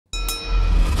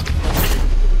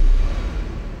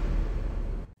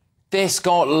This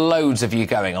got loads of you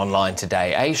going online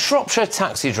today. A Shropshire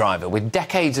taxi driver with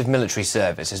decades of military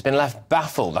service has been left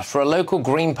baffled after a local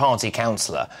Green Party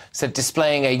councillor said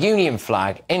displaying a union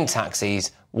flag in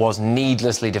taxis was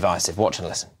needlessly divisive. Watch and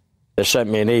listen. They sent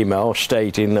me an email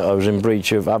stating that I was in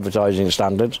breach of advertising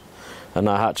standards and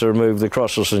I had to remove the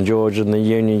Cross of St George and the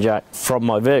Union Jack from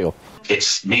my vehicle.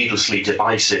 It's needlessly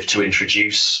divisive to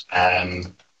introduce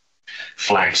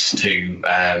flags to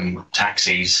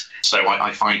taxis, so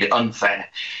I find it unfair,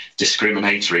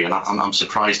 discriminatory, and I'm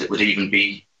surprised it would even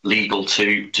be legal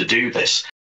to do this.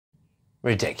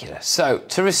 Ridiculous. So,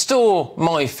 to restore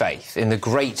my faith in the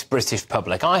great British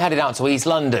public, I headed out to East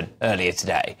London earlier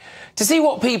today to see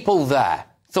what people there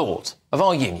thought of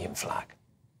our union flag.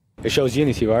 It shows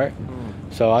unity, right?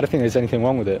 So I don't think there's anything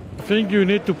wrong with it. I think you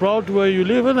need to proud where you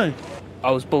live, innit?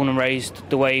 I was born and raised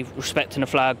the way, respecting the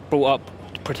flag, brought up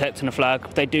protecting the flag.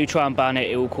 If they do try and ban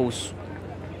it, it will cause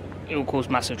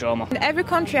massive drama. Every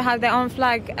country has their own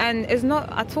flag and it's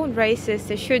not at all racist.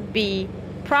 They should be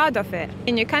proud of it.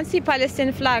 And you can't see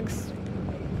Palestinian flags,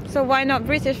 so why not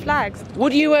British flags?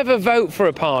 Would you ever vote for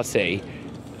a party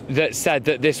that said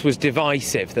that this was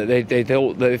divisive, that they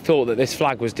thought that this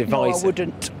flag was divisive? No, I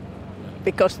wouldn't,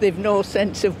 because they've no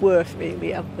sense of worth,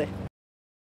 really, have they?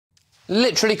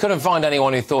 Literally couldn't find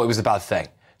anyone who thought it was a bad thing.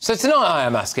 So tonight I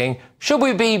am asking, should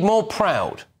we be more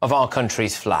proud of our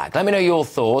country's flag? Let me know your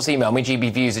thoughts. Email me,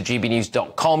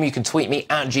 gbviews@gbnews.com. You can tweet me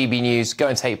 @gbnews. Go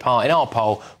and take part in our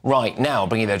poll right now. I'll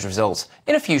bring you those results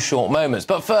in a few short moments.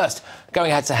 But first, going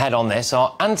head-to-head on this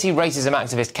are anti-racism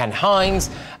activist Ken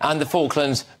Hines and the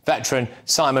Falklands veteran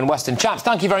Simon Weston. Chaps,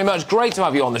 thank you very much. Great to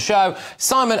have you on the show.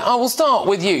 Simon, I will start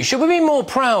with you. Should we be more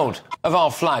proud of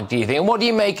our flag, do you think? And what do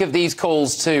you make of these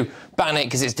calls to ban it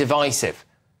because it's divisive?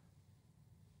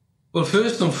 Well,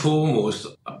 first and foremost,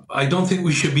 I don't think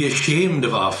we should be ashamed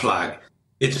of our flag.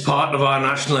 It's part of our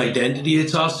national identity.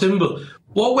 It's our symbol.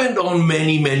 What went on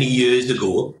many, many years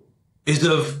ago is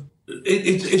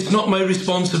it's not my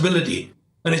responsibility,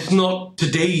 and it's not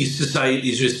today's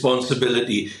society's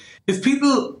responsibility. If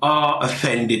people are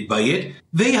offended by it,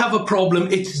 they have a problem.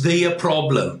 It's their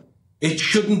problem. It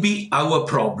shouldn't be our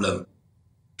problem.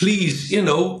 Please,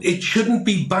 it shouldn't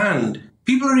be banned.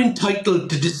 People are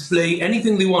entitled to display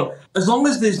anything they want, as long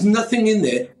as there's nothing in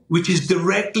there which is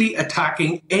directly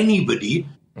attacking anybody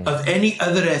of any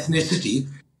other ethnicity.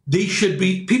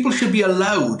 People should be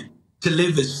allowed to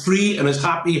live as free and as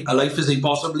happy a life as they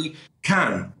possibly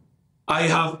can. I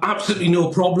have absolutely no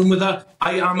problem with that.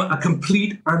 I am a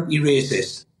complete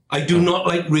anti-racist. I do not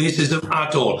like racism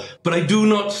at all, but I do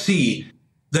not see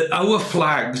that our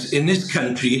flags in this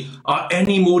country are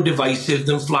any more divisive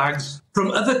than flags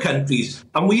from other countries.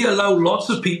 And we allow lots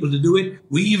of people to do it.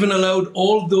 We even allowed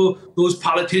all those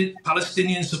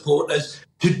Palestinian supporters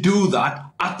to do that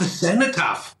at the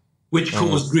cenotaph, which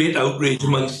caused great outrage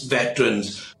amongst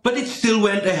veterans. But it still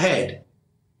went ahead.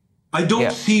 I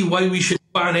don't see why we should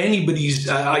ban anybody's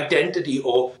identity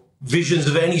or visions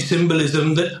of any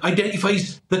symbolism that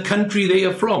identifies the country they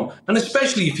are from. And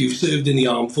especially if you've served in the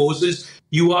armed forces,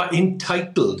 you are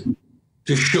entitled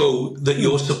to show that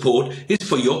your support is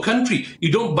for your country.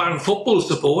 You don't ban football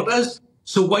supporters,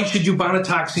 so why should you ban a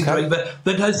taxi driver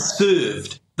that has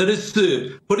served,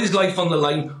 put his life on the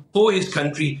line for his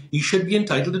country? He should be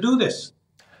entitled to do this.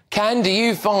 Ken, do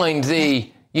you find the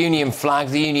Union flag,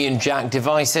 the Union Jack,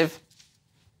 divisive?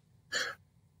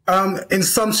 In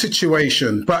some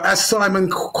situation, but as Simon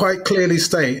quite clearly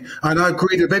stated, and I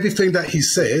agree with everything that he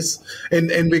says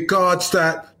in regards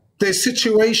that there's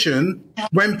situation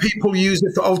when people use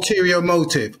it for ulterior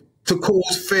motive to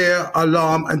cause fear,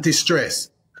 alarm and distress.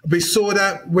 We saw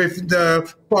that with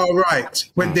the far right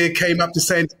when they came up to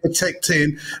saying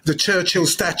protecting the Churchill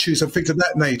statues and things of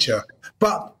that nature.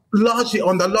 But largely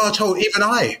on the large whole, even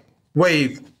I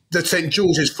wave the St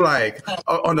George's flag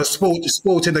on a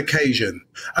sporting occasion.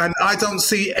 And I don't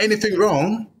see anything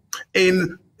wrong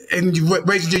in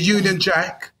raising the Union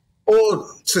Jack or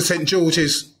the St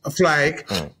George's flag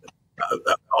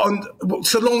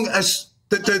so long as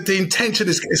the intention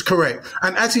is correct.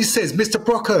 And as he says, Mr.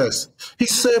 Brockhurst, he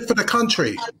served for the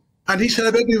country and he should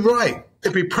have every right to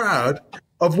be proud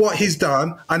of what he's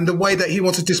done and the way that he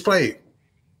wants to display it.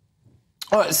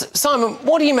 All right, Simon,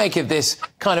 what do you make of this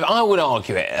kind of, I would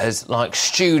argue it as like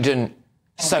student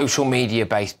social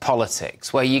media-based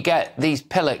politics, where you get these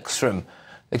pillocks from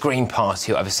the Green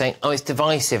Party or whatever saying, oh, it's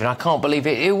divisive and I can't believe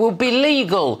it. It will be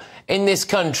legal in this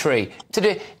country to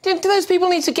do... Do those people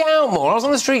need to get out more? I was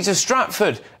on the streets of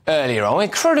Stratford earlier on, an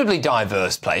incredibly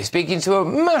diverse place, speaking to a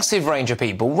massive range of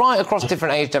people right across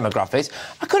different age demographics.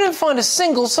 I couldn't find a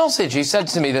single sausage who said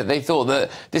to me that they thought that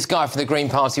this guy from the Green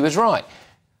Party was right.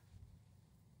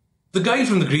 the guy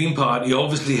from the Green Party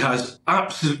obviously has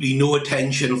absolutely no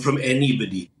attention from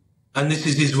anybody. And this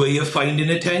is his way of finding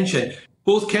attention.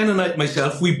 Both Ken and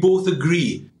myself, we both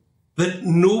agree that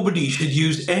nobody should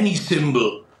use any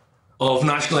symbol of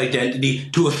national identity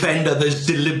to offend others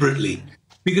deliberately,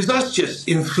 because that's just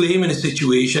inflaming a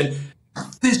situation.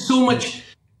 There's so much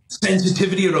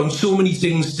sensitivity around so many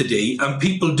things today, and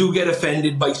people do get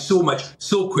offended by so much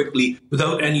so quickly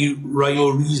without any rhyme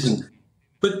or reason.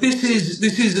 But this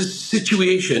is a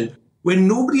situation where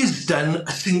nobody has done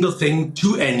a single thing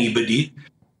to anybody.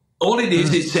 All it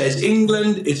is, it says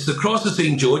England, it's the cross of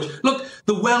St. George. Look,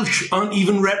 the Welsh aren't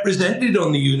even represented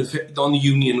on the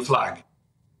Union flag.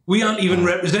 We aren't even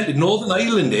represented. Northern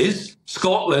Ireland is,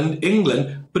 Scotland,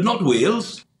 England, but not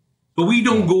Wales. But we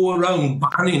don't go around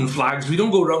banning flags. We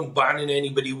don't go around banning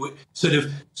anybody sort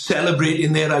of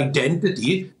celebrating their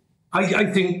identity.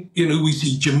 I think, you know, we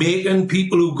see Jamaican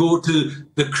people who go to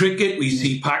the cricket. We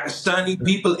see Pakistani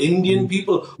people, Indian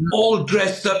people, all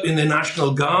dressed up in their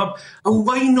national garb. And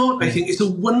why not? I think it's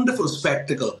a wonderful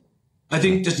spectacle. I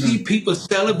think to see people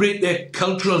celebrate their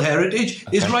cultural heritage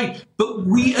is right. But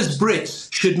we as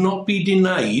Brits should not be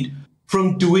denied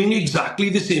from doing exactly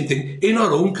the same thing in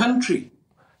our own country.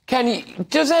 Kenny,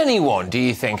 does anyone, do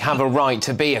you think, have a right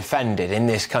to be offended in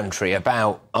this country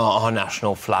about our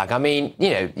national flag? I mean, you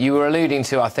know, you were alluding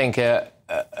to, I think, a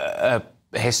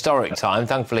historic time,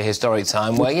 thankfully historic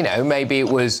time, where, you know, maybe it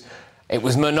was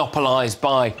monopolised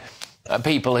by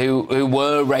people who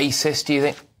were racist, do you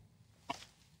think?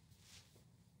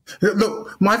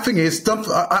 Look, my thing is,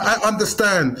 I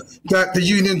understand that the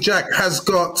Union Jack has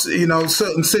got, you know,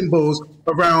 certain symbols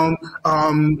around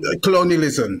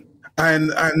colonialism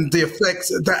and the effects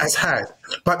that has had.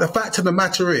 But the fact of the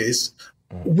matter is,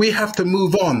 we have to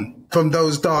move on from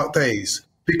those dark days,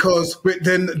 because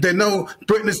Britain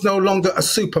is no longer a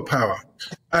superpower.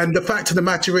 And the fact of the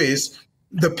matter is,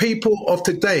 the people of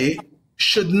today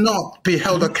should not be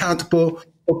held accountable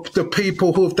of the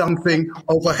people who have done things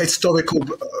over historical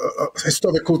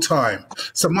time.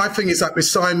 So my thing is that with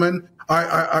Simon,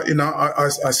 I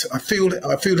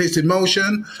feel his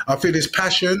emotion, I feel his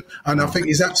passion, and I think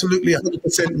he's absolutely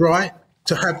 100% right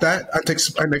to have that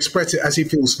and express it as he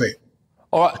feels fit.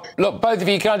 All right, look, both of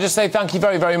you, can I just say thank you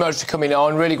very, very much for coming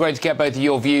on. Really great to get both of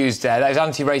your views there. That is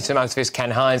anti-racism activist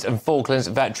Ken Hines and Falklands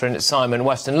veteran Simon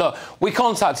Weston. Look, we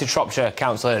contacted Shropshire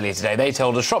Council earlier today. They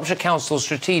told us Shropshire Council's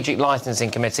Strategic Licensing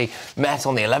Committee met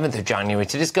on the 11th of January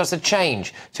to discuss a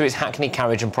change to its Hackney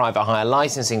carriage and private hire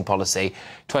licensing policy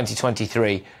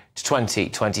 2023 to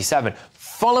 2027.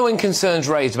 Following concerns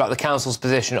raised about the council's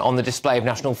position on the display of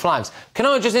national flags. Can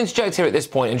I just interject here at this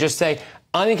point and just say,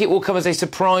 I think it will come as a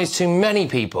surprise to many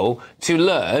people to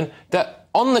learn that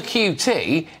on the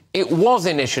QT, it was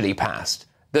initially passed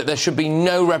that there should be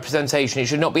no representation. It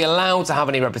should not be allowed to have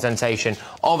any representation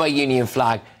of a Union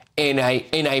flag in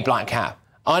a black cap.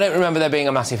 I don't remember there being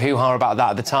a massive hoo-ha about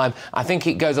that at the time. I think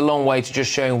it goes a long way to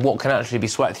just showing what can actually be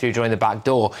swept through during the back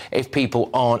door if people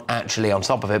aren't actually on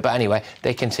top of it. But anyway,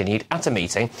 they continued at a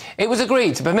meeting. It was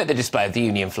agreed to permit the display of the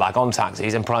Union flag on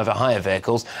taxis and private hire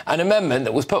vehicles, an amendment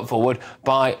that was put forward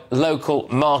by local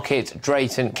Market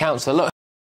Drayton councillor. Look,